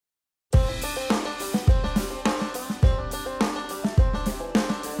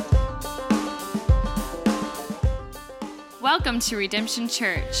Welcome to Redemption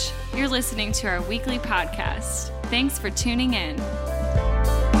Church. You're listening to our weekly podcast. Thanks for tuning in.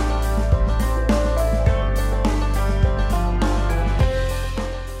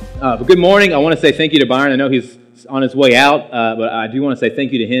 Good morning. I want to say thank you to Byron. I know he's on his way out, but I do want to say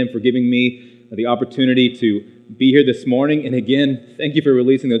thank you to him for giving me the opportunity to be here this morning. And again, thank you for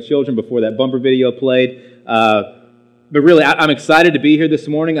releasing the children before that bumper video played. But really, I'm excited to be here this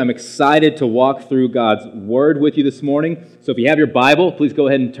morning. I'm excited to walk through God's Word with you this morning. So if you have your Bible, please go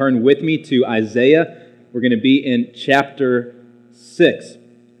ahead and turn with me to Isaiah. We're going to be in chapter 6.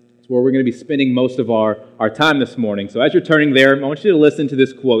 It's where we're going to be spending most of our time this morning. So as you're turning there, I want you to listen to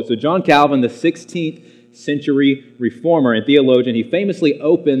this quote. So John Calvin, the 16th century reformer and theologian, he famously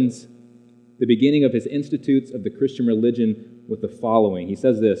opens the beginning of his Institutes of the Christian Religion with the following. He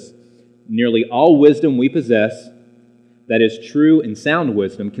says this: "Nearly all wisdom we possess, that is true and sound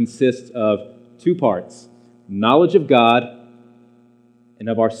wisdom, consists of two parts: knowledge of God and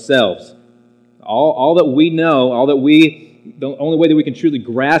of ourselves." All that we know, the only way that we can truly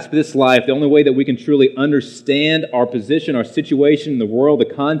grasp this life, the only way that we can truly understand our position, our situation in the world, the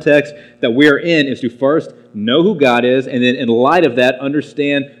context that we are in, is to first know who God is, and then in light of that,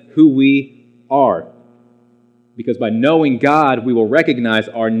 understand who we are. Because by knowing God, we will recognize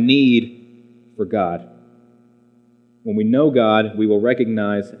our need for God. When we know God, we will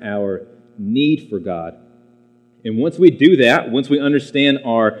recognize our need for God. And once we do that, once we understand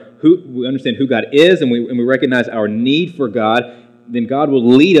who God is, and we recognize our need for God, then God will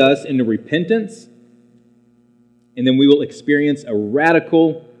lead us into repentance, and then we will experience a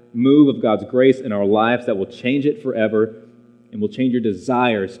radical move of God's grace in our lives that will change it forever and will change your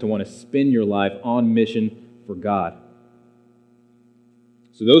desires to want to spend your life on mission for God.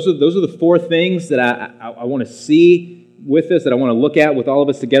 So those are the four things that I want to see with us, that I want to look at with all of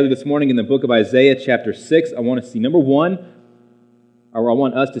us together this morning in the book of Isaiah chapter 6. I want to see, I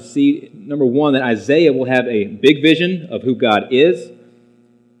want us to see, number one, that Isaiah will have a big vision of who God is,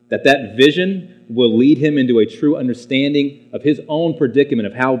 that vision will lead him into a true understanding of his own predicament,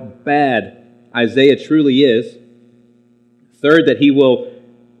 of how bad Isaiah truly is. Third, that he will,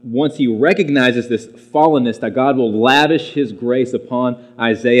 once he recognizes this fallenness, that God will lavish His grace upon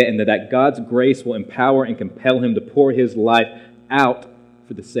Isaiah, and that God's grace will empower and compel him to pour his life out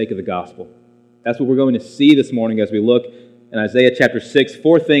for the sake of the gospel. That's what we're going to see this morning as we look in Isaiah chapter 6.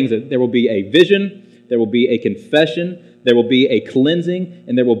 Four things: that there will be a vision, there will be a confession, there will be a cleansing,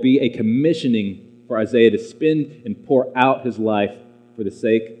 and there will be a commissioning for Isaiah to spend and pour out his life for the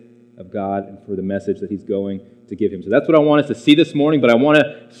sake of God and for the message that he's going to give him. So that's what I want us to see this morning, but I want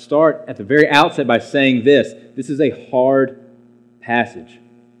to start at the very outset by saying this. This is a hard passage.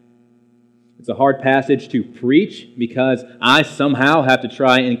 It's a hard passage to preach because I somehow have to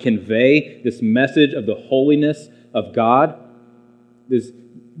try and convey this message of the holiness of God, this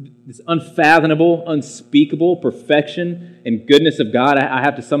unfathomable, unspeakable perfection and goodness of God. I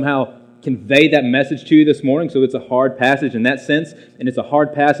have to somehow convey that message to you this morning, so it's a hard passage in that sense, and it's a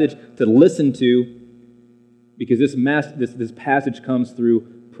hard passage to listen to because this passage comes through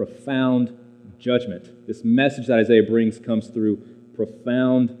profound judgment. This message that Isaiah brings comes through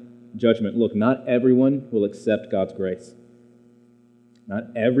profound judgment. Look, not everyone will accept God's grace.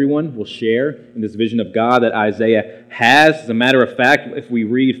 Not everyone will share in this vision of God that Isaiah has. As a matter of fact, if we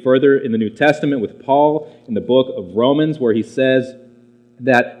read further in the New Testament with Paul in the book of Romans, where he says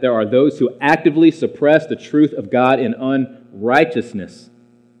that there are those who actively suppress the truth of God in unrighteousness.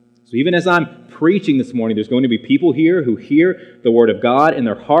 So even as I'm preaching this morning, there's going to be people here who hear the Word of God and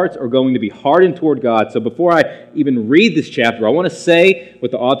their hearts are going to be hardened toward God. So before I even read this chapter, I want to say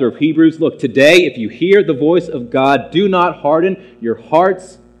with the author of Hebrews, look, today, if you hear the voice of God, do not harden your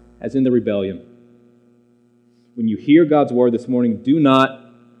hearts as in the rebellion. When you hear God's Word this morning, do not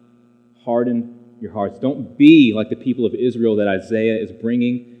harden your hearts. Don't be like the people of Israel that Isaiah is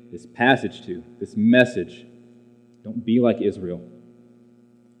bringing this passage to, this message. Don't be like Israel.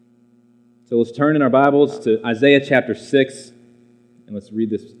 So let's turn in our Bibles to Isaiah chapter 6, and let's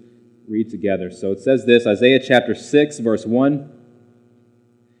read together. So it says this, Isaiah chapter 6, verse 1.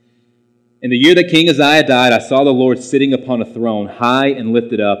 "In the year that King Uzziah died, I saw the Lord sitting upon a throne, high and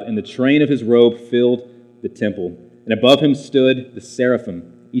lifted up, and the train of his robe filled the temple. And above him stood the seraphim.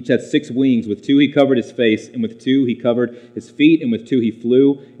 Each had 6 wings. With 2 he covered his face, and with 2 he covered his feet, and with 2 he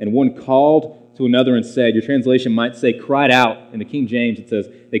flew. And one called to another and said," your translation might say cried out. In the King James it says,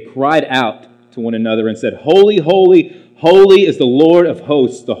 "They cried out to one another and said, 'Holy, holy, holy is the Lord of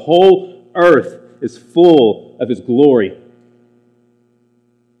hosts. The whole earth is full of His glory.'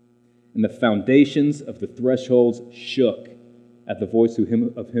 And the foundations of the thresholds shook at the voice of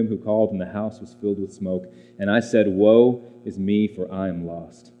him who called, and the house was filled with smoke. And I said, Woe is me, for I am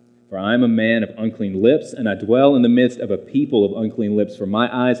lost. For I am a man of unclean lips, and I dwell in the midst of a people of unclean lips, for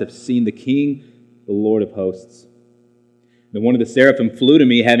my eyes have seen the King, the Lord of hosts. Then one of the seraphim flew to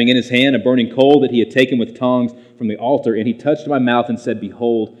me, having in his hand a burning coal that he had taken with tongs from the altar, and he touched my mouth and said,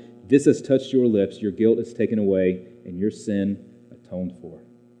 Behold, this has touched your lips, your guilt is taken away, and your sin atoned for.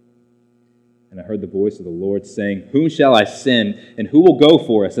 And I heard the voice of the Lord saying, Whom shall I send, and who will go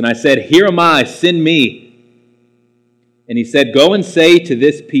for us? And I said, Here am I, send me. And he said, Go and say to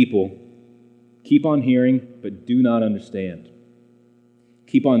this people, Keep on hearing, but do not understand.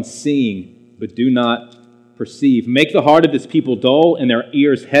 Keep on seeing, but do not perceive. Make the heart of this people dull, and their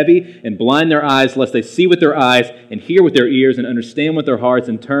ears heavy, and blind their eyes, lest they see with their eyes, and hear with their ears, and understand with their hearts,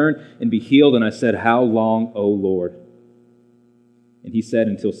 and turn and be healed. And I said, How long, O Lord? And he said,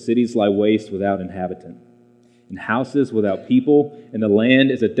 Until cities lie waste without inhabitant, and houses without people, and the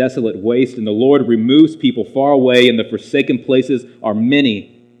land is a desolate waste, and the Lord removes people far away, and the forsaken places are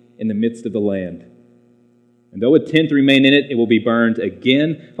many in the midst of the land. And though a tenth remain in it, it will be burned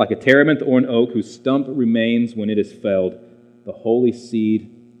again, like a terebinth or an oak whose stump remains when it is felled. The holy seed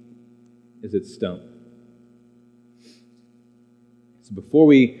is its stump. So before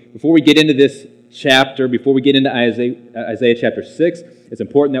we get into this chapter, before we get into Isaiah chapter 6, it's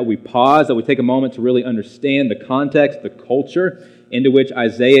important that we pause, that we take a moment to really understand the context, the culture into which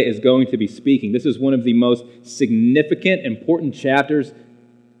Isaiah is going to be speaking. This is one of the most significant, important chapters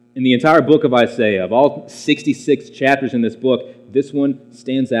in the entire book of Isaiah. Of all 66 chapters in this book, this one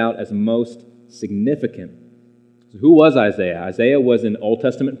stands out as most significant. So who was Isaiah? Isaiah was an Old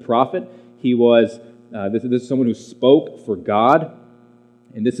Testament prophet. He was, this is someone who spoke for God.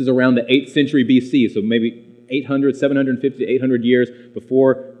 And this is around the 8th century BC, so maybe 750 to 800 years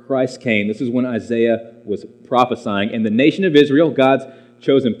before Christ came. This is when Isaiah was prophesying. And the nation of Israel, God's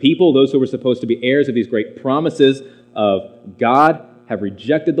chosen people, those who were supposed to be heirs of these great promises of God, have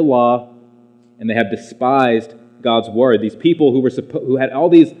rejected the law, and they have despised God's word. These people who had all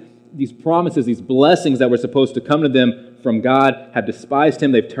these promises, these blessings that were supposed to come to them from God, have despised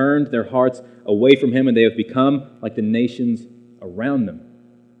Him. They've turned their hearts away from Him, and they have become like the nations around them.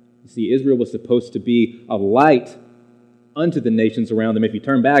 You see, Israel was supposed to be a light unto the nations around them. If you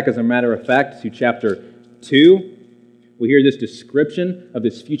turn back, as a matter of fact, to chapter 2, we hear this description of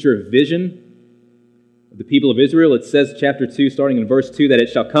this future vision of the people of Israel. It says, chapter 2, starting in verse 2, that it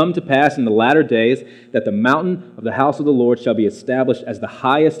shall come to pass in the latter days that the mountain of the house of the Lord shall be established as the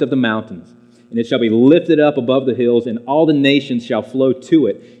highest of the mountains, and it shall be lifted up above the hills, and all the nations shall flow to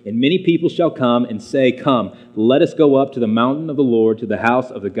it. And many people shall come and say, Come, let us go up to the mountain of the Lord, to the house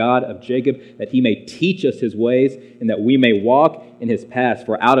of the God of Jacob, that He may teach us His ways, and that we may walk in His paths.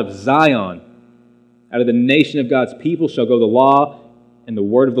 For out of Zion, out of the nation of God's people, shall go the law and the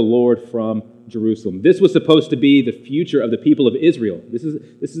word of the Lord from Jerusalem. This was supposed to be the future of the people of Israel. This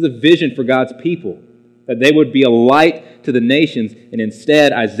is the vision for God's people, that they would be a light to the nations. And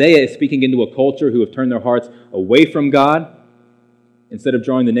instead, Isaiah is speaking into a culture who have turned their hearts away from God. Instead of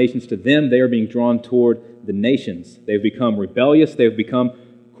drawing the nations to them, they are being drawn toward the nations. They've become rebellious. They've become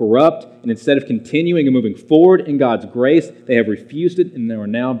corrupt. And instead of continuing and moving forward in God's grace, they have refused it, and they are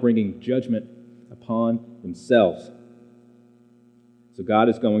now bringing judgment upon themselves. So God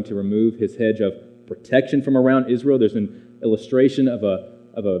is going to remove His hedge of protection from around Israel. There's an illustration of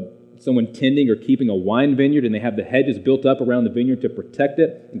someone tending or keeping a wine vineyard, and they have the hedges built up around the vineyard to protect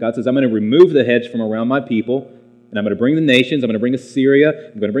it. And God says, I'm going to remove the hedge from around my people, and I'm going to bring the nations, I'm going to bring Assyria,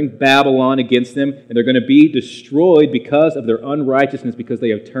 I'm going to bring Babylon against them, and they're going to be destroyed because of their unrighteousness, because they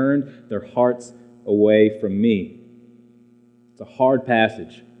have turned their hearts away from me. It's a hard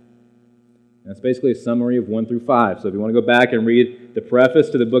passage. And that's basically a summary of 1 through 5. So if you want to go back and read the preface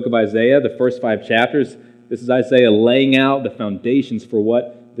to the book of Isaiah, the first 5 chapters, this is Isaiah laying out the foundations for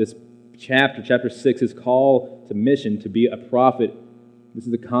what this chapter 6, is call to mission, to be a prophet. This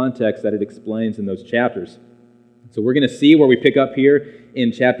is the context that it explains in those chapters. So we're going to see where we pick up here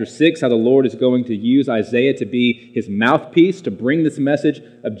in chapter 6, how the Lord is going to use Isaiah to be His mouthpiece, to bring this message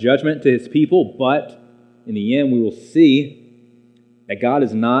of judgment to His people. But in the end, we will see that God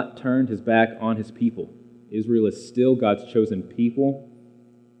has not turned His back on His people. Israel is still God's chosen people.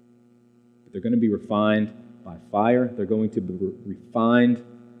 But they're going to be refined by fire. They're going to be refined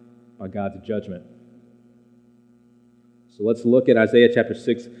by God's judgment. So let's look at Isaiah chapter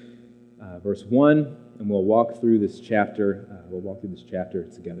 6, verse 1, and we'll walk through this chapter.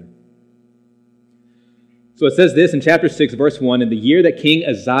 Together. So it says this in chapter 6, verse 1, in the year that King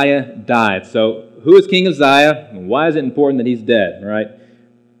Uzziah died. So who is King Uzziah, and why is it important that he's dead? All right.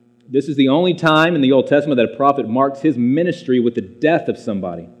 this is the only time in the Old Testament that a prophet marks his ministry with the death of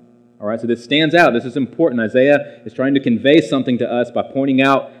somebody. All right, so this stands out. This is important. Isaiah is trying to convey something to us by pointing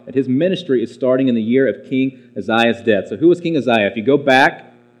out that his ministry is starting in the year of King Uzziah's death. So who was King Uzziah? If you go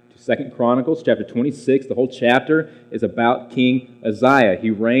back to 2 Chronicles chapter 26, the whole chapter is about King Uzziah. He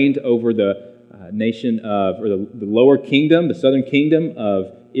reigned over the nation of, or the lower kingdom, the southern kingdom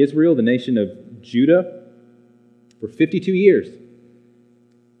of Israel, the nation of Judah, for 52 years.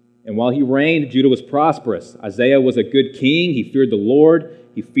 And while he reigned, Judah was prosperous. Isaiah was a good king. He feared the Lord.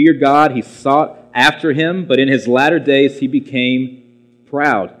 He feared God. He sought after him. But in his latter days, he became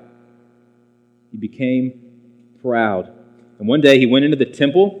proud. He became proud. And one day, he went into the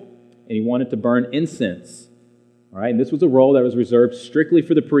temple, and he wanted to burn incense. All right, and this was a role that was reserved strictly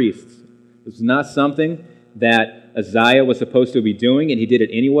for the priests. This was not something that Uzziah was supposed to be doing, and he did it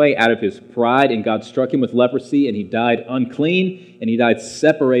anyway out of his pride, and God struck him with leprosy, and he died unclean, and he died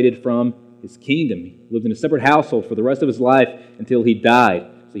separated from his kingdom. He lived in a separate household for the rest of his life until he died.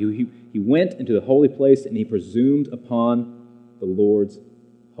 So he went into the holy place, and he presumed upon the Lord's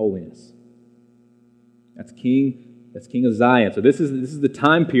holiness. That's King Uzziah. So this is the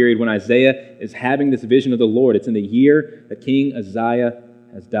time period when Isaiah is having this vision of the Lord. It's in the year that King Uzziah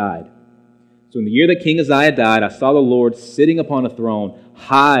has died. So in the year that King Uzziah died, I saw the Lord sitting upon a throne,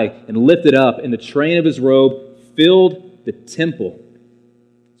 high and lifted up, and the train of his robe filled the temple.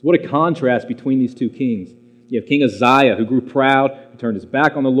 So what a contrast between these two kings. You have King Uzziah, who grew proud, who turned his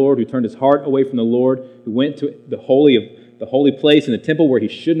back on the Lord, who turned his heart away from the Lord, who went to the holy place in the temple where he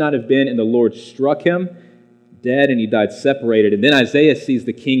should not have been, and the Lord struck him dead, and he died separated. And then Isaiah sees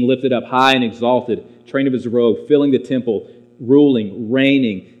the king lifted up high and exalted, train of his robe, filling the temple, ruling,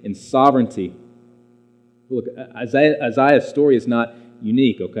 reigning in sovereignty. Look, Isaiah's story is not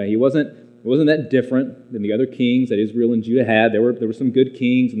unique, okay? It wasn't that different than the other kings that Israel and Judah had. There were some good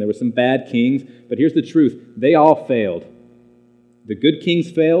kings and there were some bad kings, but here's the truth. They all failed. The good kings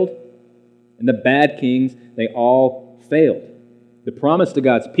failed, and the bad kings, they all failed. The promise to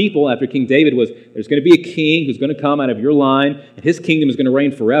God's people after King David was there's going to be a king who's going to come out of your line, and his kingdom is going to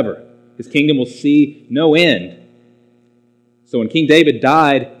reign forever. His kingdom will see no end. So when King David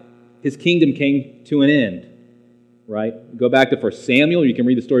died, his kingdom came to an end, right? Go back to 1 Samuel. You can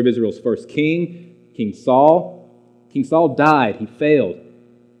read the story of Israel's first king, King Saul. King Saul died. He failed.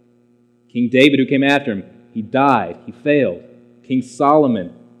 King David, who came after him, he died. He failed. King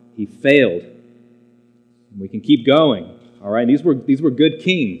Solomon, he failed. We can keep going, all right? These were good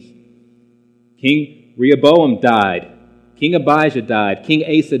kings. King Rehoboam died. King Abijah died. King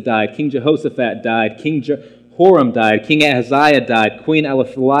Asa died. King Jehoshaphat died. King Joram died, King Ahaziah died, Queen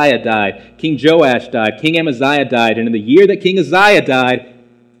Athaliah died, King Joash died, King Amaziah died, and in the year that King Uzziah died,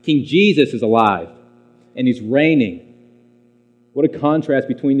 King Jesus is alive, and he's reigning. What a contrast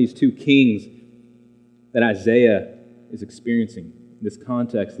between these two kings that Isaiah is experiencing. In this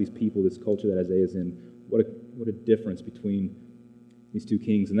context, these people, this culture that Isaiah is in, what a difference between these two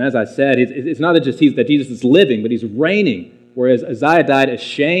kings. And as I said, it's not that Jesus is living, but he's reigning, whereas Uzziah died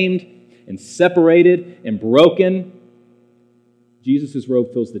ashamed and separated and broken. Jesus'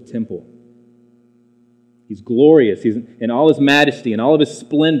 robe fills the temple. He's glorious. He's in all his majesty and all of his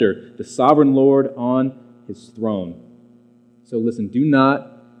splendor, the sovereign Lord on his throne. So listen, do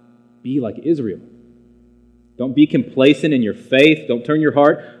not be like Israel. Don't be complacent in your faith. Don't turn your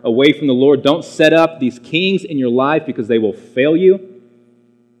heart away from the Lord. Don't set up these kings in your life because they will fail you.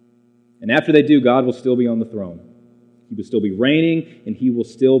 And after they do, God will still be on the throne. He will still be reigning, and he will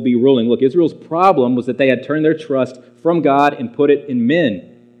still be ruling. Look, Israel's problem was that they had turned their trust from God and put it in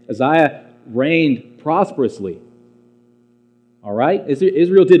men. Uzziah reigned prosperously. All right?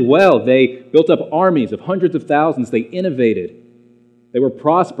 Israel did well. They built up armies of hundreds of thousands. They innovated. They were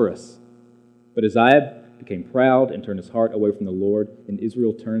prosperous. But Uzziah became proud and turned his heart away from the Lord, and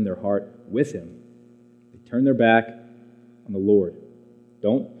Israel turned their heart with him. They turned their back on the Lord.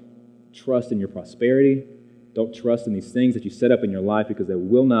 Don't trust in your prosperity. Don't trust in these things that you set up in your life because they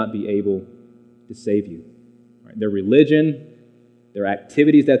will not be able to save you. Right? Their religion, their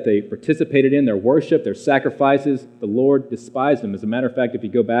activities that they participated in, their worship, their sacrifices, the Lord despised them. As a matter of fact, if you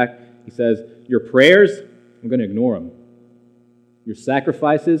go back, he says, your prayers, I'm going to ignore them. Your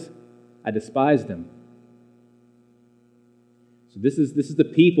sacrifices, I despise them. So this is the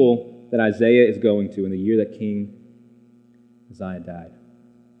people that Isaiah is going to in the year that King Uzziah died.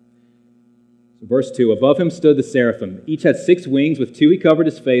 Verse 2, above him stood the seraphim. Each had 6 wings. With 2 he covered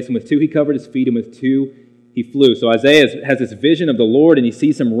his face, and with 2 he covered his feet, and with 2 he flew. So Isaiah has this vision of the Lord, and he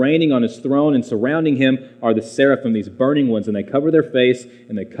sees him reigning on his throne, and surrounding him are the seraphim, these burning ones, and they cover their face,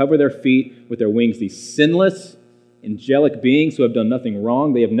 and they cover their feet with their wings. These sinless, angelic beings who have done nothing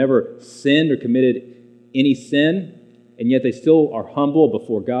wrong. They have never sinned or committed any sin, and yet they still are humble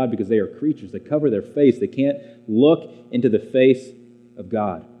before God because they are creatures. They cover their face. They can't look into the face of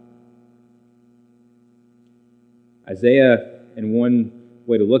God. Isaiah, in one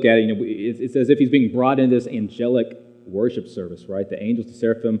way to look at it, it's as if he's being brought into this angelic worship service, right? The angels, the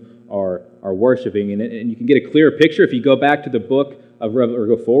seraphim are worshiping, and you can get a clearer picture if you go back to the book of, or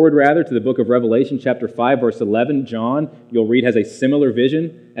go forward rather, to the book of Revelation, chapter 5, verse 11. John, you'll read, has a similar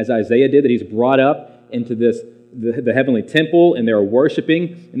vision as Isaiah did, that he's brought up into the heavenly temple, and they're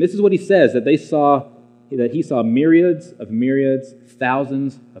worshiping. And this is what he says, that he saw myriads of myriads,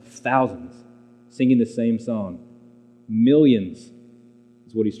 thousands of thousands, singing the same song. Millions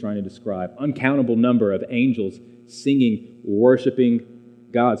is what he's trying to describe. Uncountable number of angels singing, worshiping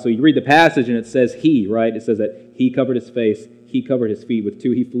God. So you read the passage and it says he, right? It says that he covered his face, he covered his feet, with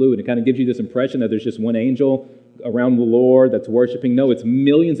two he flew. And it kind of gives you this impression that there's just one angel around the Lord that's worshiping. No, it's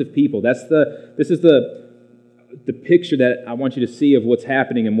millions of people. This is the picture that I want you to see of what's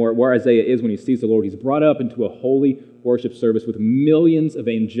happening and where Isaiah is when he sees the Lord. He's brought up into a holy worship service with millions of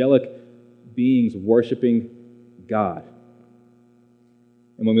angelic beings worshiping God.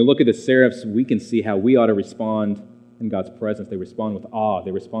 And when we look at the seraphs, we can see how we ought to respond in God's presence. They respond with awe. They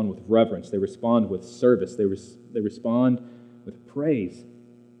respond with reverence. They respond with service. They respond with praise.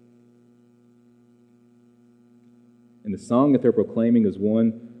 And the song that they're proclaiming is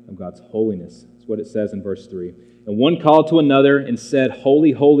one of God's holiness. It's what it says in verse 3. And one called to another and said,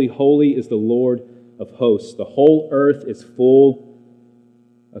 Holy, holy, holy is the Lord of hosts. The whole earth is full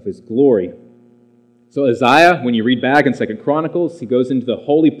of his glory. So Isaiah, when you read back in 2 Chronicles, he goes into the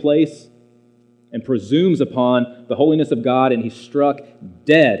holy place and presumes upon the holiness of God, and he's struck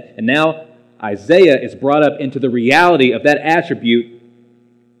dead. And now Isaiah is brought up into the reality of that attribute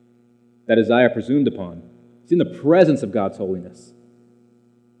that Isaiah presumed upon. It's in the presence of God's holiness.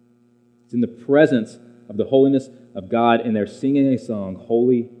 It's in the presence of the holiness of God, and they're singing a song,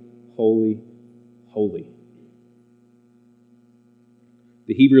 Holy, Holy, Holy.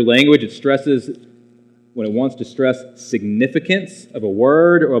 The Hebrew language, it stresses, when it wants to stress significance of a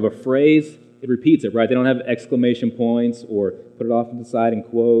word or of a phrase, it repeats it, right? They don't have exclamation points or put it off to the side in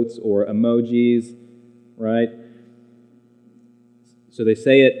quotes or emojis, right? So they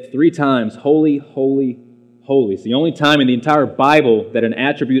say it 3 times, Holy, Holy, Holy. It's the only time in the entire Bible that an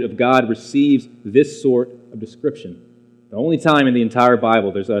attribute of God receives this sort of description. The only time in the entire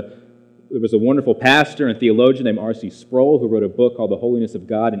Bible. There was a wonderful pastor and theologian named R.C. Sproul who wrote a book called The Holiness of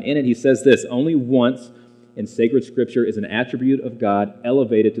God, and in it he says this: only once in sacred Scripture is an attribute of God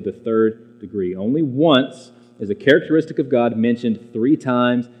elevated to the 3rd degree. Only once is a characteristic of God mentioned 3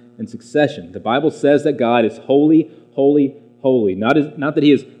 times in succession. The Bible says that God is holy, holy, holy. Not that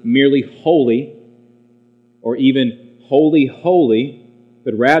he is merely holy or even holy, holy,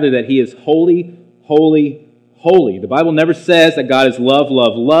 but rather that he is holy, holy, holy. The Bible never says that God is love,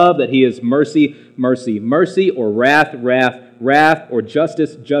 love, love, that he is mercy, mercy, mercy, or wrath, wrath, wrath, or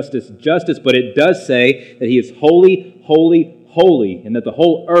justice, justice, justice, but it does say that he is holy, holy, holy, and that the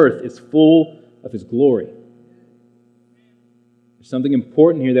whole earth is full of his glory. There's something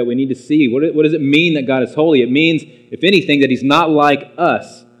important here that we need to see. What does it mean that God is holy? It means, if anything, that he's not like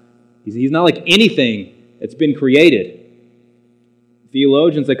us. He's not like anything that's been created.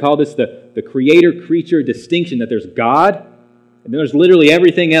 Theologians, they call this the creator-creature distinction, that there's God, and then there's literally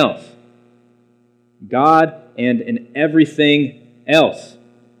everything else. God and everything else.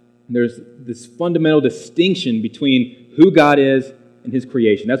 And there's this fundamental distinction between who God is and his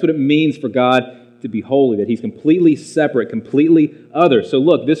creation. That's what it means for God to be holy, that he's completely separate, completely other. So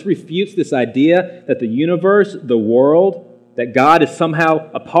look, this refutes this idea that the universe, the world, that God is somehow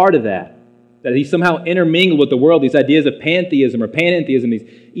a part of that he's somehow intermingled with the world. These ideas of pantheism or panentheism, these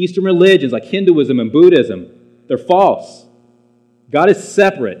Eastern religions like Hinduism and Buddhism, they're false. God is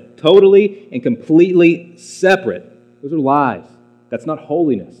separate, totally and completely separate. Those are lies. That's not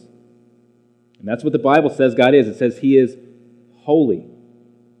holiness. And that's what the Bible says God is. It says he is holy.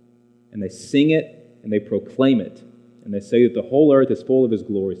 And they sing it and they proclaim it. And they say that the whole earth is full of his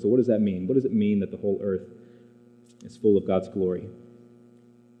glory. So what does that mean? What does it mean that the whole earth is full of God's glory?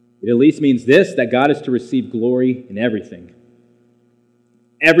 It at least means this, that God is to receive glory in everything.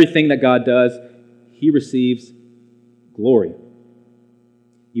 Everything that God does, he receives glory.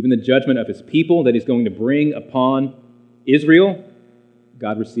 Even the judgment of his people that he's going to bring upon Israel,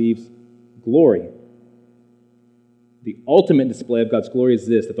 God receives glory. The ultimate display of God's glory is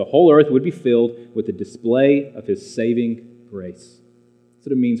this, that the whole earth would be filled with the display of his saving grace. That's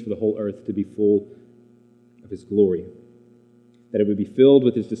what it means for the whole earth to be full of his glory. that it would be filled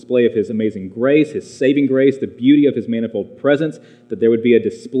with his display of his amazing grace, his saving grace, the beauty of his manifold presence, that there would be a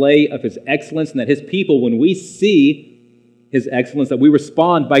display of his excellence, and that his people, when we see his excellence, that we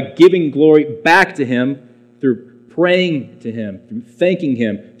respond by giving glory back to him through praying to him, through thanking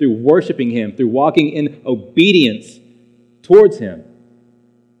him, through worshiping him, through walking in obedience towards him.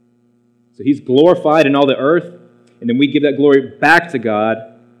 So he's glorified in all the earth, and then we give that glory back to God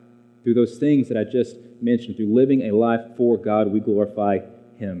through those things that I just mentioned. Through living a life for God, we glorify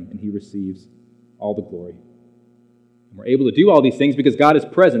him, and he receives all the glory. And we're able to do all these things because God is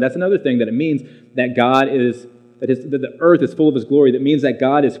present. That's another thing that it means that that the earth is full of his glory. That means that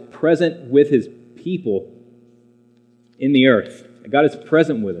God is present with his people in the earth. That God is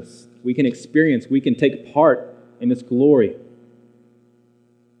present with us. We can take part in this glory.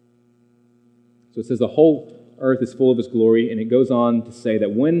 So it says the whole earth is full of his glory, and it goes on to say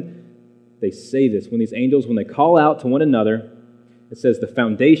that when they say this, when these angels, when they call out to one another, it says the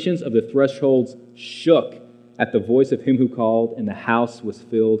foundations of the thresholds shook at the voice of him who called, and the house was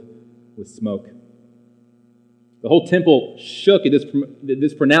filled with smoke. The whole temple shook at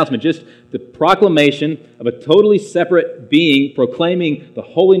this pronouncement, just the proclamation of a totally separate being proclaiming the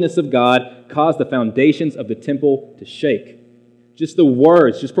holiness of God caused the foundations of the temple to shake. Just the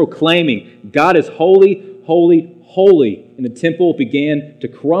words, just proclaiming, God is holy, holy, holy, and the temple began to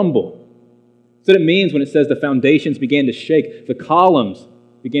crumble. That's what it means when it says the foundations began to shake. The columns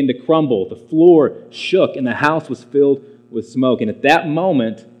began to crumble, the floor shook, and the house was filled with smoke. And at that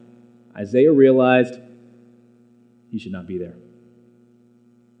moment, Isaiah realized he should not be there.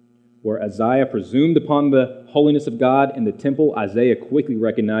 Where Isaiah presumed upon the holiness of God in the temple, Isaiah quickly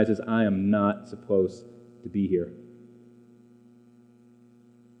recognizes, I am not supposed to be here.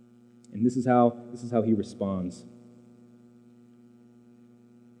 And this is how he responds.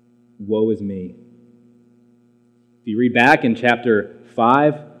 Woe is me. If you read back in chapter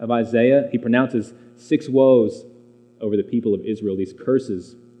 5 of Isaiah, he pronounces 6 woes over the people of Israel, these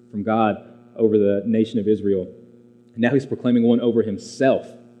curses from God over the nation of Israel. And now he's proclaiming one over himself.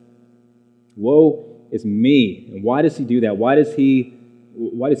 Woe is me. And why does he do that? Why does he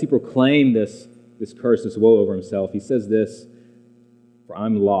proclaim this curse, this woe over himself? He says this, for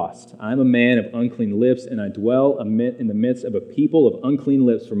I'm lost. I'm a man of unclean lips, and I dwell in the midst of a people of unclean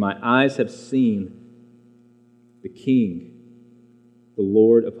lips, for my eyes have seen the King, the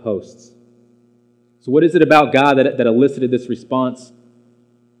Lord of hosts. So what is it about God that elicited this response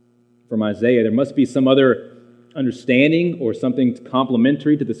from Isaiah? There must be some other understanding or something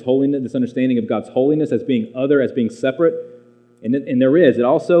complementary to this holiness, this understanding of God's holiness as being other, as being separate. And there is. It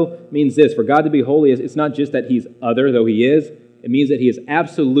also means this, for God to be holy, it's not just that he's other, though he is. It means that he is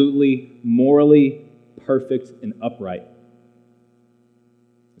absolutely, morally perfect and upright.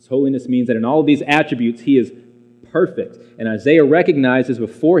 His holiness means that in all of these attributes, he is perfect. And Isaiah recognizes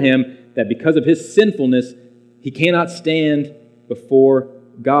before him that because of his sinfulness, he cannot stand before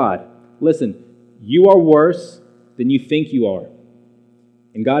God. Listen, you are worse than you think you are.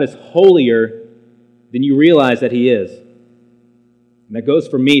 And God is holier than you realize that he is. And that goes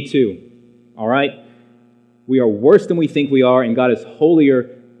for me too. All right? We are worse than we think we are, and God is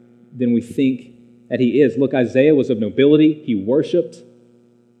holier than we think that he is. Look, Isaiah was of nobility. He worshiped.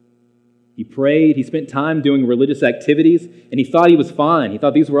 He prayed. He spent time doing religious activities, and he thought he was fine. He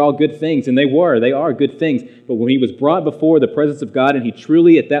thought these were all good things, and they are good things. But when he was brought before the presence of God, and he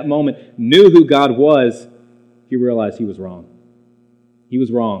truly at that moment knew who God was, he realized he was wrong. He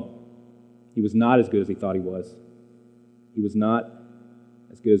was wrong. He was not as good as he thought he was. He was not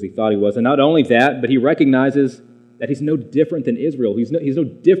as good as he thought he was. And not only that, but he recognizes that he's no different than Israel. He's no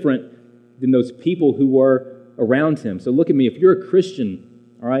different than those people who were around him. So look at me. If you're a Christian,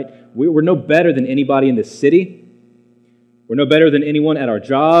 all right, we're no better than anybody in this city. We're no better than anyone at our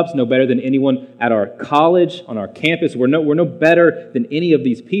jobs, no better than anyone at our college, on our campus. We're no better than any of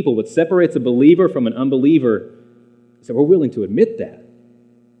these people. What separates a believer from an unbeliever is that we're willing to admit that.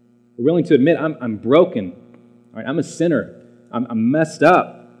 We're willing to admit, I'm broken. All right, I'm a sinner. I'm messed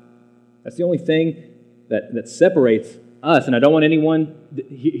up. That's the only thing that separates us. And I don't want anyone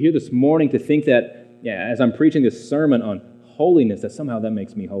here this morning to think that, as I'm preaching this sermon on holiness, that somehow that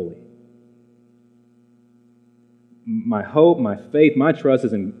makes me holy. My hope, my faith, my trust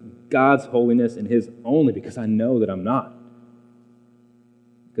is in God's holiness and his only, because I know that I'm not.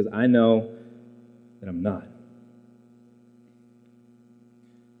 Because I know that I'm not.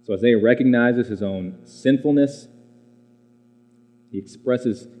 So Isaiah recognizes his own sinfulness. He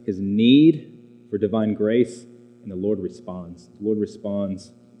expresses his need for divine grace, and the Lord responds. The Lord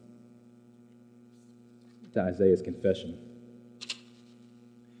responds to Isaiah's confession.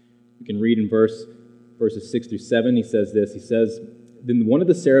 We can read in verse verses 6 through 7, he says this. He says, "Then one of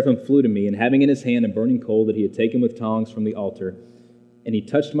the seraphim flew to me, and having in his hand a burning coal that he had taken with tongs from the altar, and he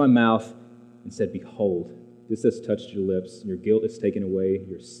touched my mouth and said, 'Behold, this has touched your lips. Your guilt is taken away,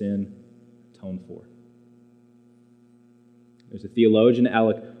 your sin atoned for.'" There's a theologian,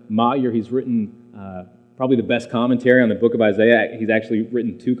 Alec Motyer. He's written probably the best commentary on the book of Isaiah. He's actually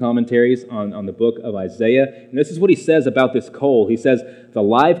written 2 commentaries on the book of Isaiah. And this is what he says about this coal. He says, "The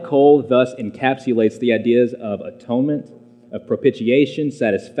live coal thus encapsulates the ideas of atonement, of propitiation,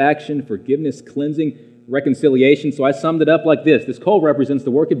 satisfaction, forgiveness, cleansing, reconciliation." So I summed it up like this. This coal represents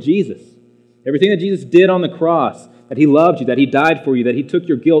the work of Jesus. Everything that Jesus did on the cross, that he loved you, that he died for you, that he took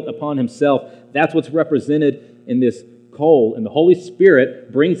your guilt upon himself, that's what's represented in this coal. And the Holy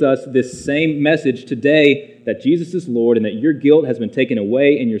Spirit brings us this same message today, that Jesus is Lord and that your guilt has been taken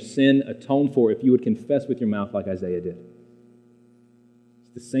away and your sin atoned for if you would confess with your mouth like Isaiah did.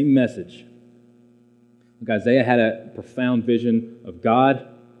 It's the same message. Look, Isaiah had a profound vision of God.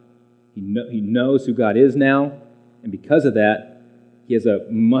 He knows who God is now, and because of that, he has a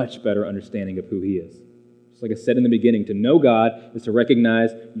much better understanding of who he is. Just like I said in the beginning, to know God is to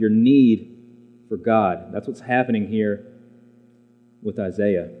recognize your need for God. That's what's happening here with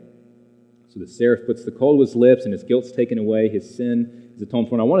Isaiah. So the seraph puts the coal to his lips, and his guilt's taken away, his sin is atoned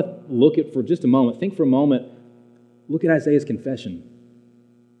for. And I want to look at for just a moment, think for a moment, look at Isaiah's confession.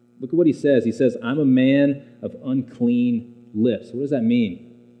 Look at what he says. He says, "I'm a man of unclean lips." What does that mean?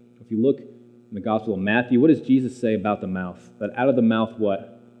 If you look in the Gospel of Matthew, what does Jesus say about the mouth? That out of the mouth,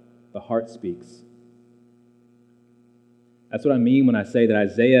 what? The heart speaks. That's what I mean when I say that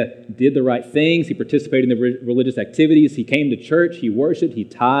Isaiah did the right things. He participated in the religious activities. He came to church. He worshiped. He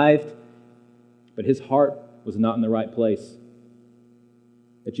tithed. But his heart was not in the right place.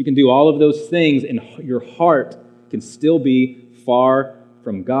 That you can do all of those things and your heart can still be far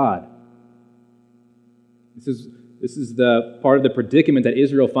from God. This is the part of the predicament that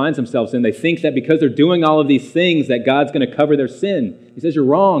Israel finds themselves in. They think that because they're doing all of these things that God's going to cover their sin. He says, "You're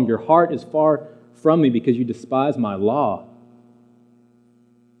wrong. Your heart is far from me because you despise my law.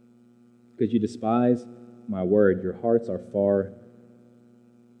 Because you despise my word, your hearts are far,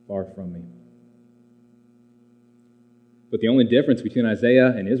 far from me." But the only difference between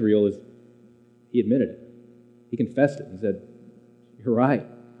Isaiah and Israel is he admitted it. He confessed it. He said, "You're right.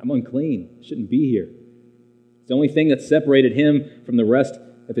 I'm unclean. I shouldn't be here." The only thing that separated him from the rest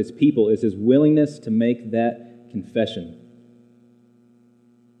of his people is his willingness to make that confession.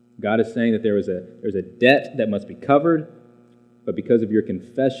 God is saying that there's a debt that must be covered, but because of your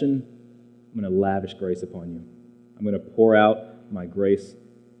confession, I'm going to lavish grace upon you. I'm going to pour out my grace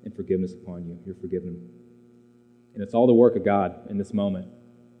and forgiveness upon you. You're forgiven. And it's all the work of God in this moment.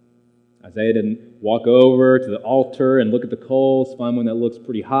 Isaiah didn't walk over to the altar and look at the coals, find one that looks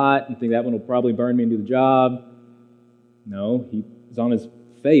pretty hot, and think that one will probably burn me and do the job. No, he was on his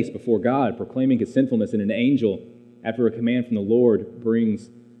face before God, proclaiming his sinfulness, and an angel, after a command from the Lord, brings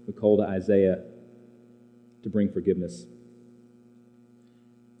the coal to Isaiah to bring forgiveness.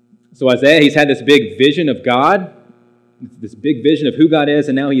 So Isaiah, he's had this big vision of God, this big vision of who God is,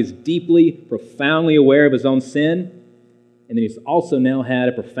 and now he is deeply, profoundly aware of his own sin. And then he's also now had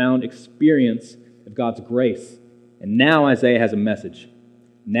a profound experience of God's grace. And now Isaiah has a message.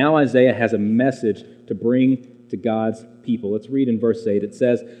 Now Isaiah has a message to bring to God's people. Let's read in verse 8. It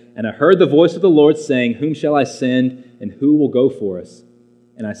says, "And I heard the voice of the Lord saying, 'Whom shall I send, and who will go for us?'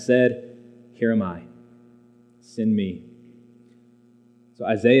 And I said, 'Here am I. Send me.'" So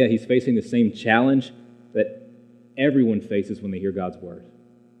Isaiah, he's facing the same challenge that everyone faces when they hear God's word.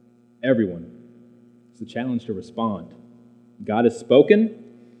 Everyone. It's a challenge to respond. God has spoken.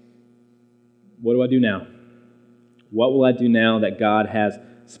 What do I do now? What will I do now that God has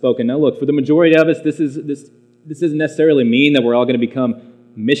spoken? Now look, for the majority of us, this doesn't necessarily mean that we're all going to become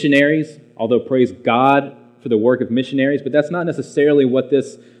missionaries, although praise God for the work of missionaries, but that's not necessarily what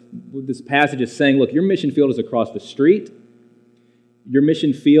this passage is saying. Look, your mission field is across the street. Your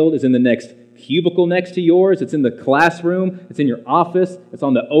mission field is in the next cubicle next to yours. It's in the classroom. It's in your office. It's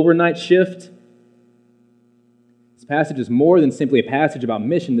on the overnight shift. This passage is more than simply a passage about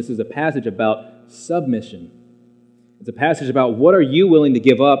mission. This is a passage about submission. It's a passage about what are you willing to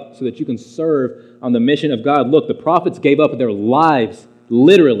give up so that you can serve on the mission of God. Look, the prophets gave up their lives,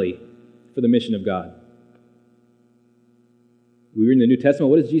 literally, for the mission of God. We read in the New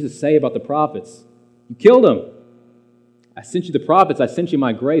Testament, what does Jesus say about the prophets? You killed them. I sent you the prophets. I sent you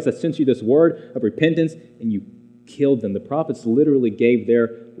my grace. I sent you this word of repentance, and you killed them. The prophets literally gave their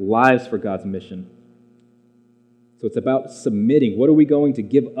lives for God's mission. So it's about submitting. What are we going to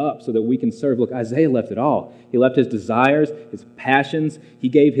give up so that we can serve? Look, Isaiah left it all. He left his desires, his passions. He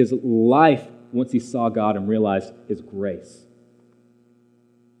gave his life once he saw God and realized his grace.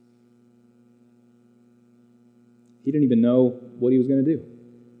 He didn't even know what he was going to do.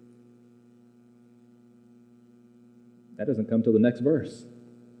 That doesn't come till the next verse.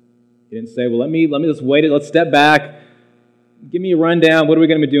 He didn't say, well, let me just wait it. Let's step back. Give me a rundown. What are we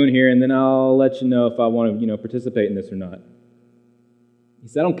going to be doing here? And then I'll let you know if I want to, participate in this or not. He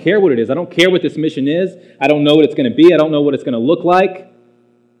said, I don't care what it is. I don't care what this mission is. I don't know what it's going to be. I don't know what it's going to look like.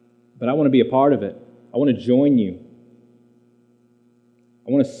 But I want to be a part of it. I want to join you.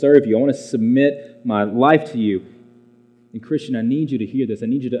 I want to serve you. I want to submit my life to you. And Christian, I need you to hear this. I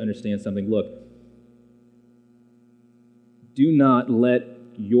need you to understand something. Look, do not let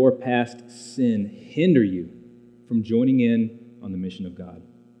your past sin hinder you from joining in on the mission of God.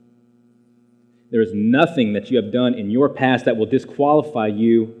 There is nothing that you have done in your past that will disqualify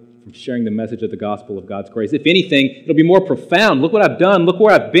you from sharing the message of the gospel of God's grace. If anything, it'll be more profound. Look what I've done. Look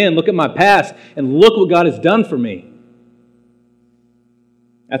where I've been. Look at my past. And look what God has done for me.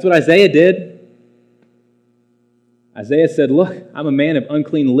 That's what Isaiah did. Isaiah said, look, I'm a man of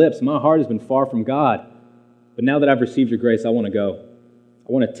unclean lips. My heart has been far from God. But now that I've received your grace, I want to go.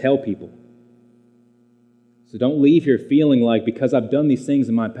 I want to tell people. So don't leave here feeling like because I've done these things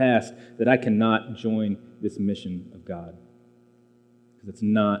in my past that I cannot join this mission of God. Because it's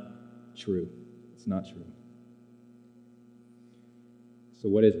not true. It's not true. So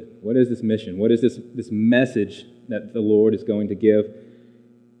what is it? What is this mission? What is this message that the Lord is going to give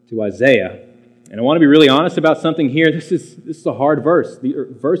to Isaiah? And I want to be really honest about something here. This is a hard verse.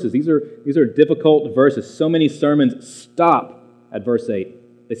 These are difficult verses. So many sermons stop at verse 8.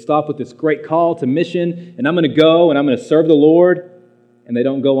 They stop with this great call to mission, and I'm going to go and I'm going to serve the Lord, and they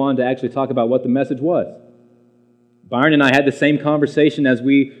don't go on to actually talk about what the message was. Byron and I had the same conversation as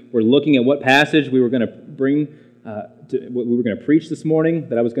we were looking at what passage we were going to bring, what we were going to preach this morning,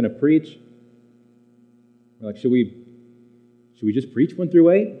 that I was going to preach. We're like, should we just preach 1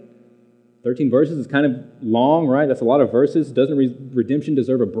 through 8? 13 verses is kind of long, right? That's a lot of verses. Doesn't redemption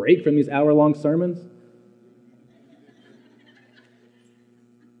deserve a break from these hour-long sermons?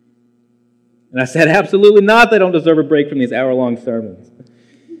 And I said, absolutely not. They don't deserve a break from these hour-long sermons.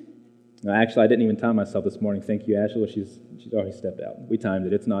 No, actually, I didn't even time myself this morning. Thank you, Ashla. She's already stepped out. We timed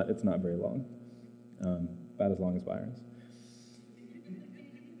it. It's not very long. About as long as Byron's.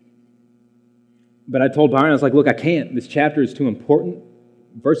 But I told Byron, I was like, look, I can't. This chapter is too important.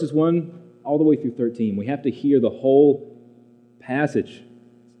 Verses 1 all the way through 13. We have to hear the whole passage.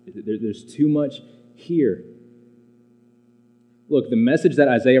 There's too much here. Look, the message that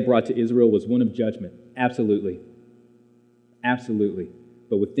Isaiah brought to Israel was one of judgment. Absolutely. Absolutely.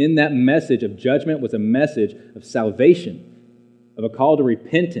 But within that message of judgment was a message of salvation, of a call to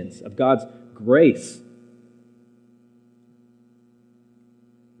repentance, of God's grace.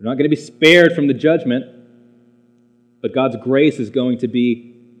 You're not going to be spared from the judgment, but God's grace is going to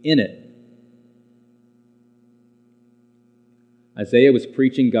be in it. Isaiah was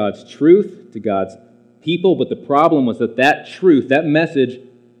preaching God's truth to God's people, but the problem was that truth, that message,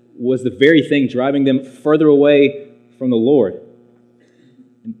 was the very thing driving them further away from the Lord.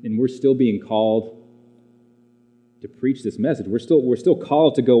 And we're still being called to preach this message. We're still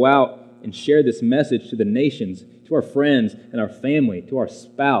called to go out and share this message to the nations, to our friends and our family, to our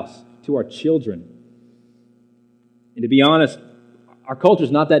spouse, to our children. And to be honest, our culture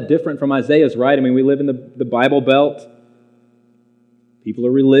is not that different from Isaiah's, right? I mean, we live in the Bible Belt. People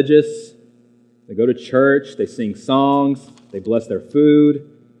are religious. They go to church. They sing songs. They bless their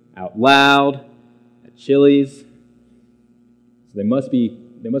food out loud at Chili's. So they must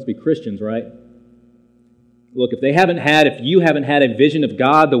be Christians, right? Look, if you haven't had a vision of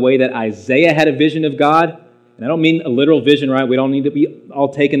God the way that Isaiah had a vision of God, and I don't mean a literal vision, right? We don't need to be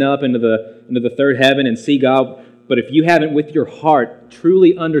all taken up into the third heaven and see God. But if you haven't, with your heart,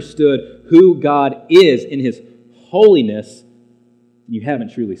 truly understood who God is in His holiness, you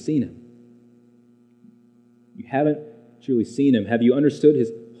haven't truly seen Him. You haven't truly seen Him. Have you understood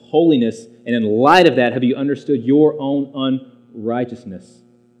His holiness? And in light of that, have you understood your own unrighteousness?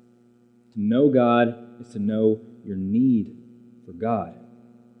 To know God is to know your need for God.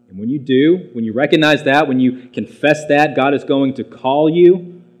 And when you do, when you recognize that, when you confess that, God is going to call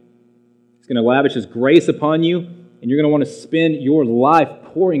you. He's going to lavish His grace upon you, and you're going to want to spend your life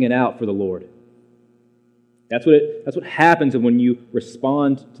pouring it out for the Lord. That's what happens when you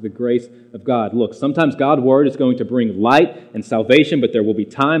respond to the grace of God. Look, sometimes God's Word is going to bring light and salvation, but there will be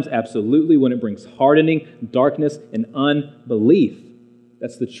times, absolutely, when it brings hardening, darkness, and unbelief.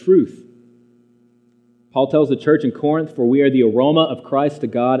 That's the truth. Paul tells the church in Corinth, "For we are the aroma of Christ to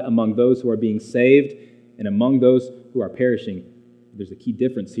God among those who are being saved and among those who are perishing." There's a key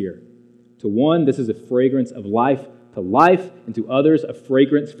difference here. To one, this is a fragrance of life to life, and to others, a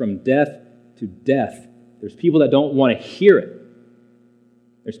fragrance from death to death. There's people that don't want to hear it.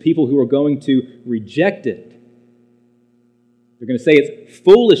 There's people who are going to reject it. They're going to say it's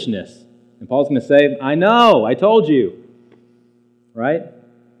foolishness. And Paul's going to say, I know, I told you. Right?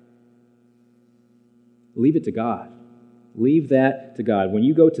 Leave it to God. Leave that to God. When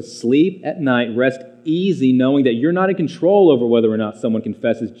you go to sleep at night, rest easy knowing that you're not in control over whether or not someone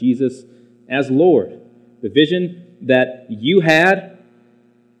confesses Jesus as Lord. The vision that you had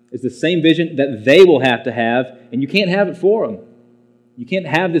is the same vision that they will have to have, and you can't have it for them. You can't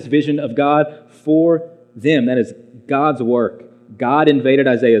have this vision of God for them. That is God's work. God invaded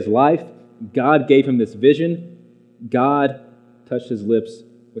Isaiah's life. God gave him this vision. God touched his lips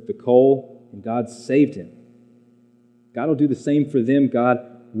with the coal, and God saved him. God will do the same for them, God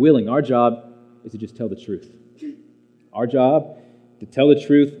willing. Our job is to just tell the truth. Our job to tell the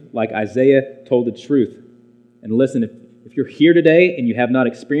truth like Isaiah told the truth. And listen, if you're here today and you have not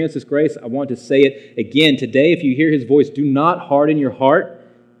experienced this grace, I want to say it again. Today, if you hear his voice, do not harden your heart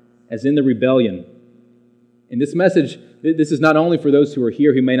as in the rebellion. And this message, this is not only for those who are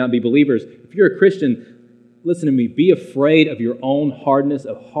here who may not be believers. If you're a Christian, listen to me, be afraid of your own hardness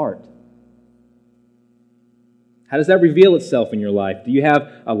of heart. How does that reveal itself in your life? Do you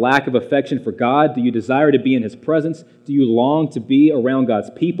have a lack of affection for God? Do you desire to be in his presence? Do you long to be around God's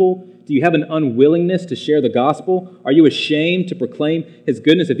people? Do you have an unwillingness to share the gospel? Are you ashamed to proclaim his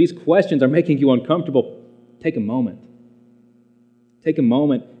goodness? If these questions are making you uncomfortable, take a moment. Take a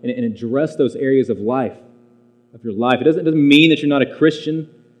moment and address those areas of life, of your life. It doesn't mean that you're not a Christian,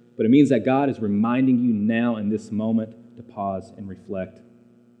 but it means that God is reminding you now in this moment to pause and reflect.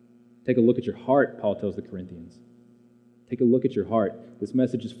 Take a look at your heart, Paul tells the Corinthians. Take a look at your heart. This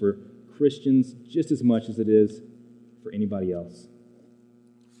message is for Christians just as much as it is for anybody else.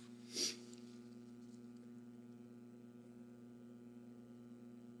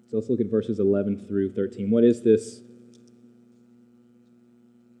 So let's look at verses 11 through 13. What is this?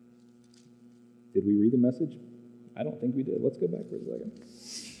 Did we read the message? I don't think we did. Let's go back for a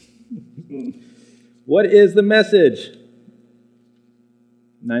second. What is the message?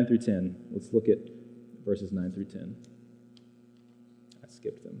 9 through 10. Let's look at verses 9 through 10. I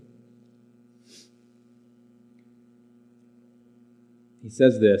skipped them. He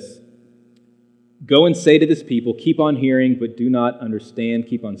says this, "Go and say to this people, keep on hearing, but do not understand.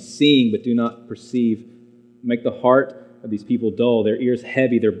 Keep on seeing, but do not perceive. Make the heart of these people dull, their ears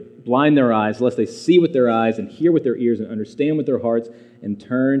heavy. They're blind their eyes, lest they see with their eyes and hear with their ears and understand with their hearts and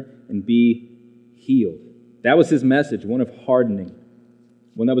turn and be healed." That was his message, one of hardening,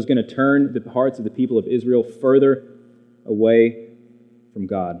 one that was going to turn the hearts of the people of Israel further away from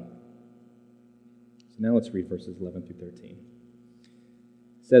God. So now let's read verses 11 through 13.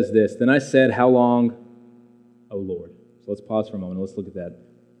 It says this, "Then I said, 'How long, O Lord?'" So let's pause for a moment. Let's look at that.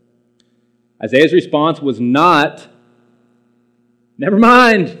 Isaiah's response was not, "Never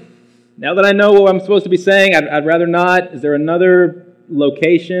mind. Now that I know what I'm supposed to be saying, I'd rather not. Is there another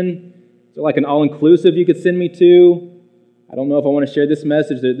location? Is there like an all-inclusive you could send me to? I don't know if I want to share this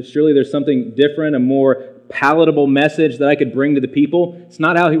message. Surely there's something different, a more palatable message that I could bring to the people." It's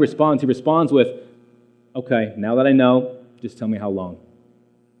not how he responds. He responds with, "Okay, now that I know, just tell me how long.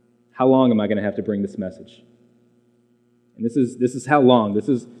 How long am I going to have to bring this message?" And this is how long. This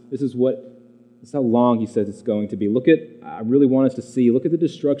is how long he says it's going to be. I really want us to see, look at the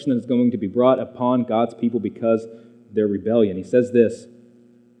destruction that is going to be brought upon God's people because of their rebellion. He says this,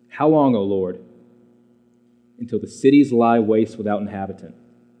 "How long, O Lord, until the cities lie waste without inhabitant,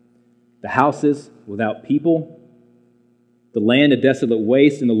 the houses without people, the land a desolate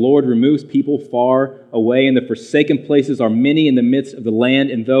waste, and the Lord removes people far away, and the forsaken places are many in the midst of the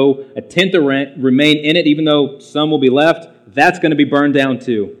land, and though a tenth remain in it, even though some will be left, that's going to be burned down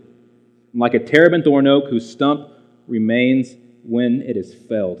too. Like a terebinth thorn oak whose stump remains when it is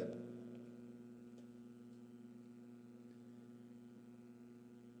felled."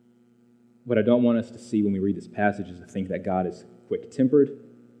 What I don't want us to see when we read this passage is to think that God is quick-tempered,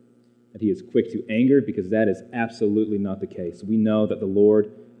 that he is quick to anger, because that is absolutely not the case. We know that the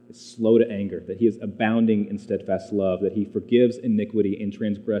Lord is slow to anger, that he is abounding in steadfast love, that he forgives iniquity and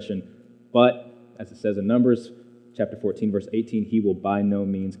transgression, but, as it says in Numbers chapter 14, verse 18, he will by no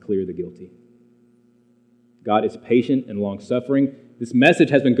means clear the guilty. God is patient and long-suffering. This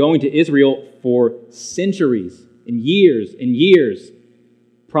message has been going to Israel for centuries and years.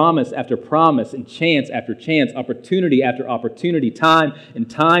 Promise after promise and chance after chance, opportunity after opportunity, time and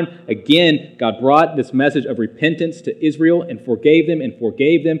time again, God brought this message of repentance to Israel and forgave them and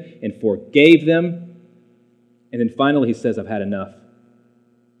forgave them and forgave them. And then finally he says, "I've had enough.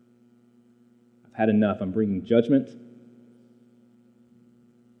 had enough. I'm bringing judgment.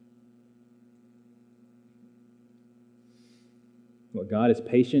 Well, God is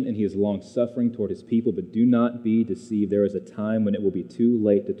patient and he is long-suffering toward his people, but do not be deceived. There is a time when it will be too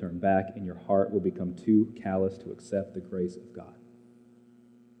late to turn back and your heart will become too callous to accept the grace of God.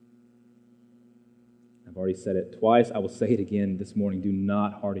 I've already said it twice. I will say it again this morning. Do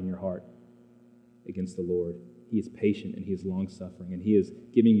not harden your heart against the Lord. He is patient and he is long-suffering, and he is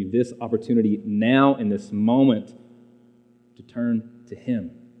giving you this opportunity now in this moment to turn to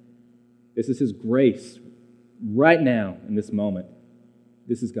him. This is his grace right now in this moment.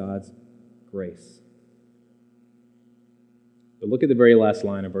 This is God's grace. But look at the very last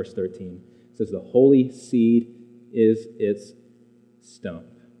line of verse 13. It says, the holy seed is its stump.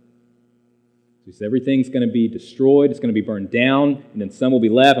 So he says everything's going to be destroyed. It's going to be burned down, and then some will be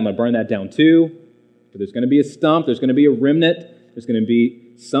left. I'm going to burn that down too. But there's going to be a stump. There's going to be a remnant. There's going to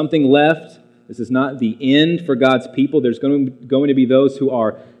be something left. This is not the end for God's people. There's going to be those who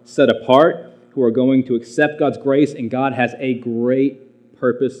are set apart, who are going to accept God's grace, and God has a great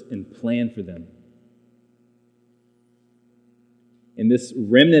purpose and plan for them. And this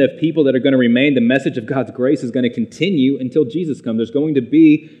remnant of people that are going to remain, the message of God's grace is going to continue until Jesus comes. There's going to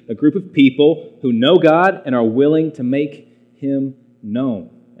be a group of people who know God and are willing to make him known.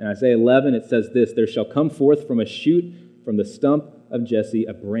 In Isaiah 11, it says this, there shall come forth from a shoot from the stump of Jesse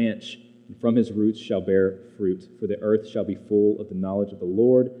a branch, and from his roots shall bear fruit. For the earth shall be full of the knowledge of the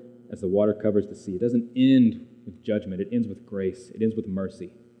Lord as the water covers the sea. It doesn't end with judgment. It ends with grace. It ends with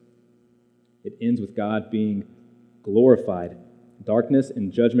mercy. It ends with God being glorified. Darkness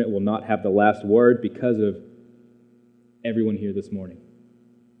and judgment will not have the last word because of everyone here this morning.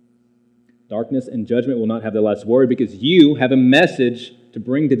 Darkness and judgment will not have the last word because you have a message to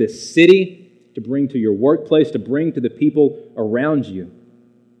bring to this city, to bring to your workplace, to bring to the people around you.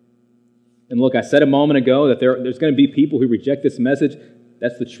 And look, I said a moment ago that there's going to be people who reject this message.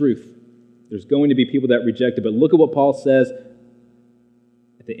 That's the truth. There's going to be people that reject it. But look at what Paul says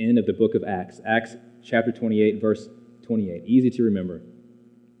at the end of the book of Acts. Acts chapter 28, verse 28. Easy to remember.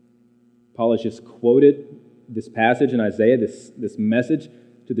 Paul has just quoted this passage in Isaiah, this message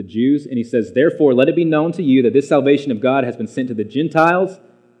to the Jews, and he says, therefore, let it be known to you that this salvation of God has been sent to the Gentiles,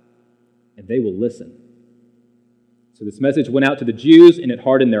 and they will listen. So this message went out to the Jews, and it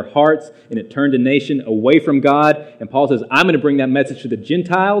hardened their hearts, and it turned a nation away from God. And Paul says, I'm going to bring that message to the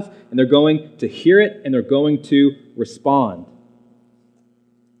Gentiles, and they're going to hear it, and they're going to respond.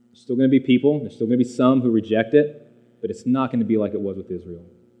 There's still going to be people, there's still going to be some who reject it, but it's not going to be like it was with Israel.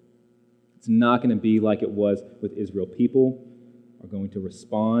 It's not going to be like it was with Israel. People are going to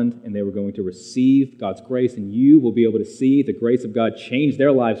respond, and they were going to receive God's grace, and you will be able to see the grace of God change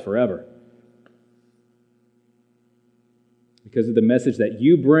their lives forever. Because of the message that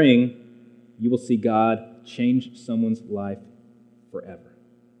you bring, you will see God change someone's life forever.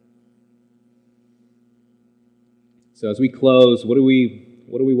 So as we close, what do we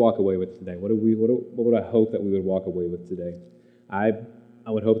walk away with today? What would I hope that we would walk away with today? I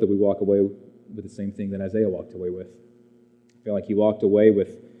would hope that we walk away with the same thing that Isaiah walked away with. I feel like he walked away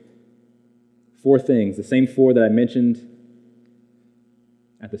with 4 things, the same 4 that I mentioned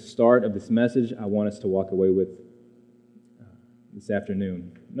at the start of this message. I want us to walk away with this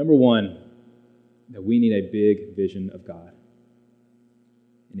afternoon. Number 1, that we need a big vision of God.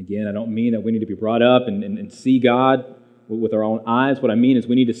 And again, I don't mean that we need to be brought up and see God with our own eyes. What I mean is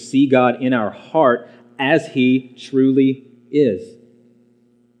we need to see God in our heart as He truly is.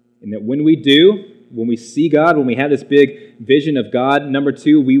 And that when we do, when we see God, when we have this big vision of God, number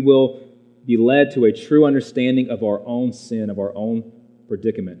 2, we will be led to a true understanding of our own sin, of our own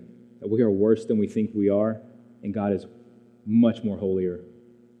predicament. That we are worse than we think we are, and God is much more holier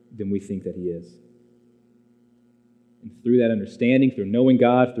than we think that He is. And through that understanding, through knowing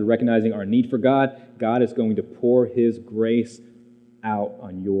God, through recognizing our need for God, God is going to pour His grace out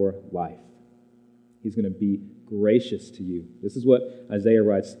on your life. He's going to be gracious to you. This is what Isaiah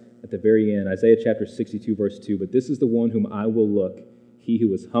writes at the very end, Isaiah chapter 62, verse 2, but this is the one whom I will look, he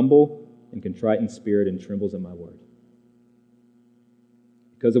who is humble and contrite in spirit and trembles at my word.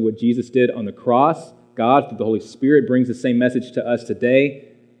 Because of what Jesus did on the cross, God, through the Holy Spirit, brings the same message to us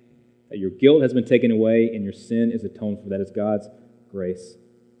today, that your guilt has been taken away and your sin is atoned for. That is God's grace.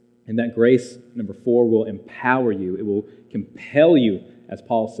 And that grace, number 4, will empower you. It will compel you, as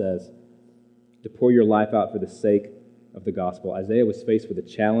Paul says, to pour your life out for the sake of the gospel. Isaiah was faced with a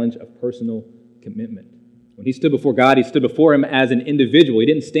challenge of personal commitment. When he stood before God, he stood before Him as an individual. He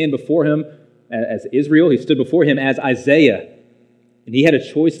didn't stand before Him as Israel. He stood before Him as Isaiah. And he had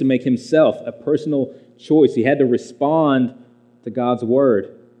a choice to make himself, a personal choice. He had to respond to God's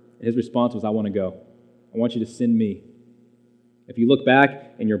word. And his response was, I want to go. I want you to send me. If you look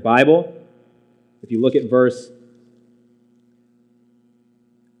back in your Bible, if you look at verse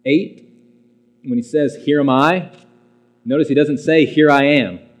 8, when he says, here am I, notice he doesn't say, here I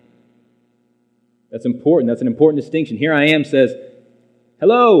am. That's important. That's an important distinction. Here I am says,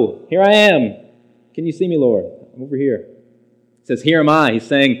 hello, here I am. Can you see me, Lord? I'm over here. It says, here am I. He's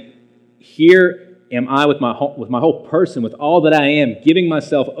saying, here am I with my whole person, with all that I am, giving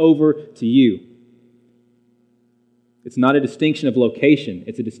myself over to you. It's not a distinction of location.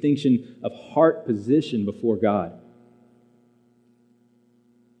 It's a distinction of heart position before God.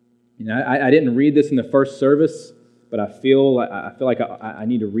 You know, I didn't read this in the first service, but I feel like I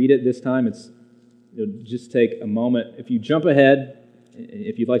need to read it this time. Just take a moment. If you jump ahead,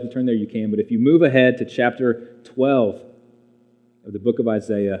 if you'd like to turn there, you can. But if you move ahead to chapter 12 of the book of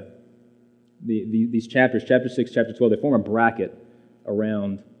Isaiah, these chapters, chapter 6, chapter 12, they form a bracket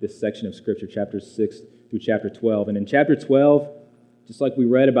around this section of Scripture, chapter 6 through chapter 12. And in chapter 12, just like we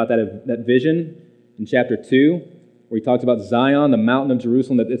read about that vision in chapter 2, where he talks about Zion, the mountain of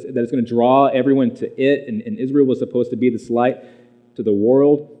Jerusalem, that it's going to draw everyone to it, and Israel was supposed to be this light to the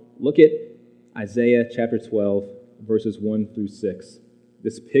world. Look at Isaiah chapter 12, verses 1 through 6.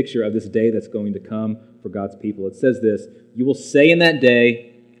 This picture of this day that's going to come for God's people. It says this, you will say in that day,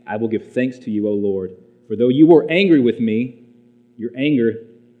 I will give thanks to you, O Lord, for though you were angry with me, your anger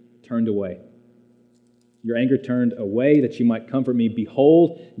turned away. Your anger turned away that you might comfort me.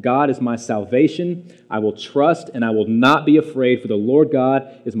 Behold, God is my salvation. I will trust and I will not be afraid, for the Lord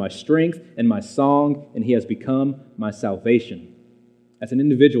God is my strength and my song, and he has become my salvation. That's an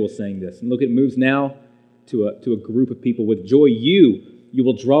individual saying this. And look, it moves now to a group of people. With joy, you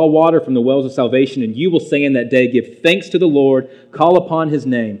will draw water from the wells of salvation, and you will say in that day, give thanks to the Lord, call upon his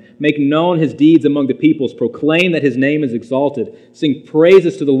name, make known his deeds among the peoples, proclaim that his name is exalted, sing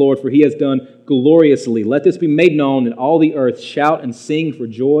praises to the Lord, for he has done gloriously. Let this be made known in all the earth. Shout and sing for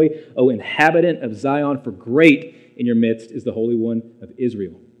joy, O inhabitant of Zion, for great in your midst is the Holy One of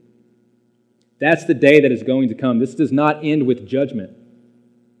Israel. That's the day that is going to come. This does not end with judgment.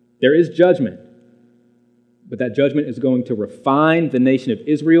 There is judgment. But that judgment is going to refine the nation of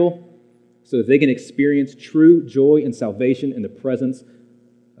Israel so that they can experience true joy and salvation in the presence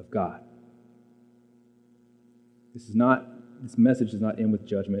of God. This message does not end with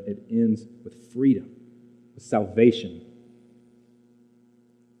judgment. It ends with freedom, with salvation.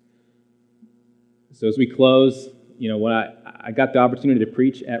 So as we close, when I got the opportunity to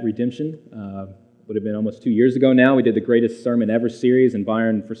preach at Redemption, would have been almost 2 years ago now. We did the Greatest Sermon Ever series, and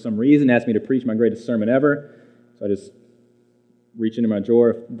Byron, for some reason, asked me to preach my greatest sermon ever. So I just reached into my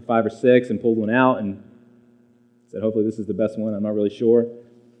drawer, 5 or 6, and pulled one out and said, hopefully this is the best one. I'm not really sure.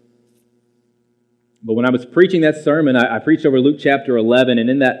 But when I was preaching that sermon, I preached over Luke chapter 11, and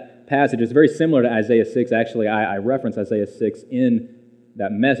in that passage, it's very similar to Isaiah 6. Actually, I reference Isaiah 6 in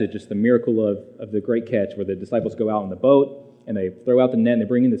that message. It's the miracle of the great catch, where the disciples go out on the boat, and they throw out the net, and they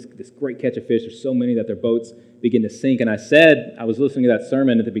bring in this great catch of fish. There's so many that their boats begin to sink. And I was listening to that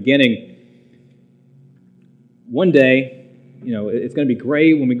sermon at the beginning, one day, it's going to be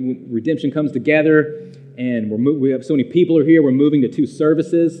great when Redemption comes together, and we have so many people are here. We're moving to 2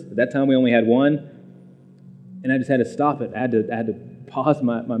 services. At that time, we only had 1, and I just had to stop it. I had to pause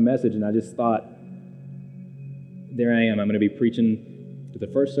my message, and I just thought, there I am. I'm going to be preaching to the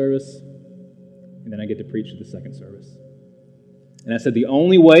first service, and then I get to preach to the second service. And I said, the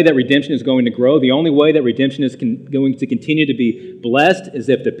only way that redemption is going to grow, the only way that redemption is going to continue to be blessed is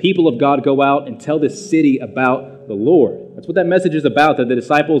if the people of God go out and tell this city about the Lord. That's what that message is about, that the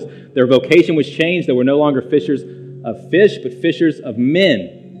disciples, their vocation was changed. They were no longer fishers of fish, but fishers of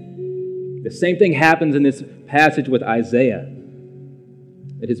men. The same thing happens in this passage with Isaiah,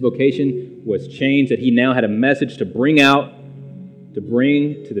 that his vocation was changed, that he now had a message to bring to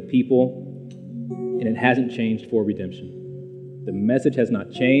the people, and it hasn't changed for redemption. The message has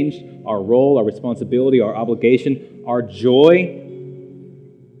not changed. Our role, our responsibility, our obligation, our joy,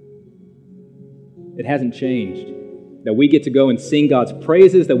 it hasn't changed. That we get to go and sing God's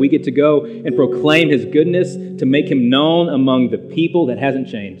praises, that we get to go and proclaim his goodness, to make him known among the people, that hasn't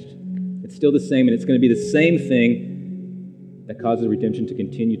changed. It's still the same, and it's going to be the same thing that causes redemption to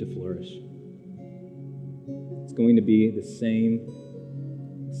continue to flourish. It's going to be the same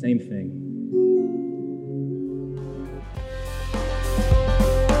thing.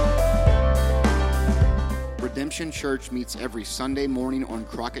 Redemption Church meets every Sunday morning on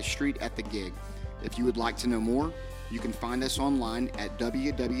Crockett Street at The Gig. If you would like to know more, you can find us online at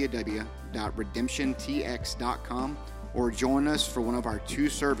www.redemptiontx.com or join us for one of our 2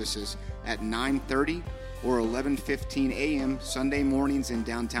 services at 9:30 or 11:15 a.m. Sunday mornings in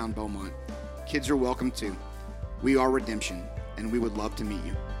downtown Beaumont. Kids are welcome too. We are Redemption, and we would love to meet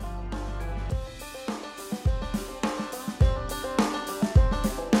you.